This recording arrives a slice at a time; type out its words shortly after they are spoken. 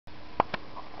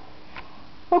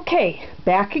Okay,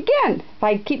 back again. If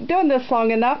I keep doing this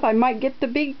long enough, I might get to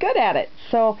be good at it.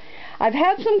 So I've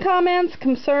had some comments,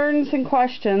 concerns, and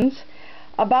questions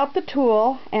about the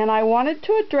tool, and I wanted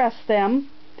to address them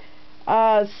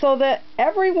so that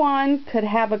everyone could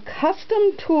have a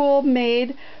custom tool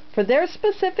made for their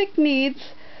specific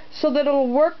needs so that it'll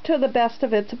work to the best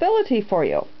of its ability for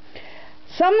you.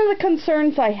 Some of the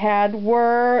concerns I had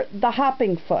were the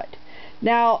hopping foot.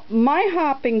 Now, my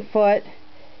hopping foot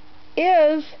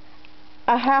is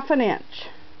a 1/2 inch.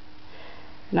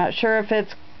 Not sure if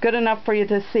it's good enough for you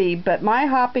to see, but my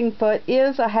hopping foot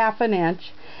is a 1/2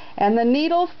 inch, and the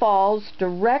needle falls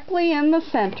directly in the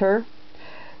center,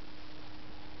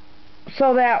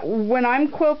 so that when I'm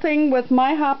quilting with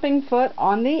my hopping foot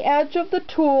on the edge of the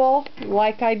tool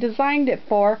like I designed it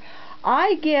for,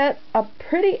 I get a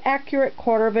pretty accurate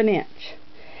 1/4 inch.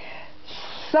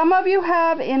 Some of you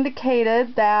have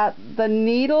indicated that the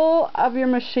needle of your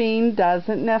machine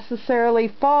doesn't necessarily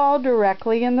fall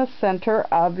directly in the center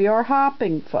of your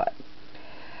hopping foot.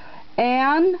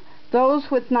 And those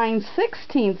with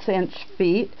 9/16 inch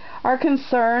feet are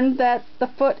concerned that the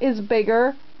foot is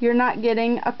bigger, you're not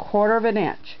getting a 1/4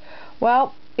 inch.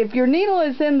 Well, if your needle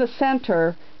is in the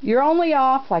center, you're only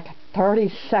off like a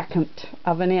 32nd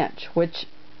of an inch, which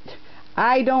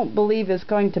I don't believe is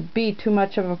going to be too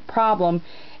much of a problem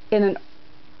in an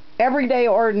everyday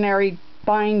ordinary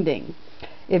binding.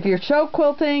 If you're show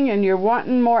quilting and you're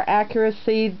wanting more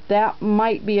accuracy, that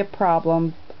might be a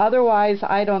problem. Otherwise,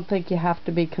 I don't think you have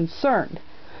to be concerned.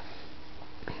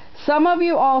 Some of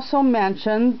you also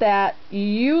mentioned that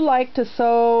you like to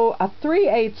sew a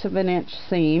 3/8 of an inch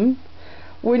seam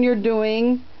when you're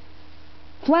doing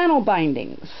flannel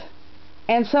bindings.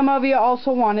 And some of you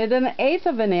also wanted an 1/8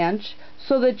 of an inch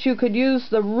so that you could use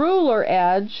the ruler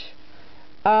edge.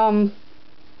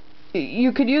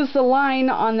 You could use the line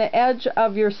on the edge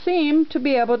of your seam to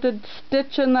be able to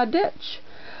stitch in the ditch.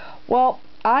 Well,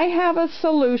 I have a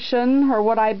solution, or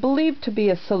what I believe to be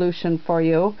a solution for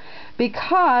you,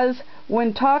 because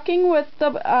when talking with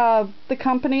the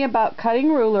company about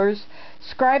cutting rulers,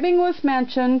 scribing was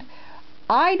mentioned.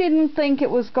 I didn't think it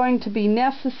was going to be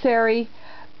necessary,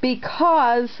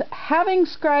 because having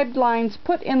scribed lines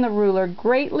put in the ruler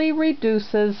greatly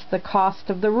reduces the cost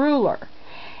of the ruler.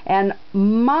 And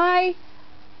my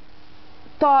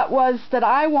thought was that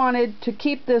I wanted to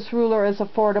keep this ruler as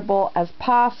affordable as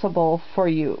possible for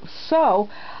you. So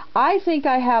I think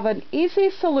I have an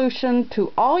easy solution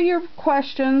to all your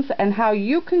questions and how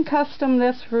you can custom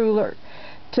this ruler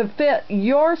to fit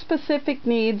your specific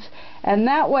needs, and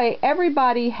that way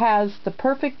everybody has the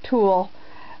perfect tool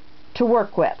to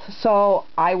work with. So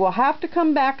I will have to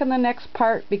come back in the next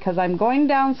part, because I'm going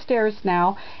downstairs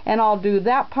now, and I'll do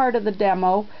that part of the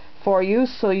demo for you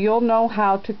so you'll know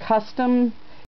how to custom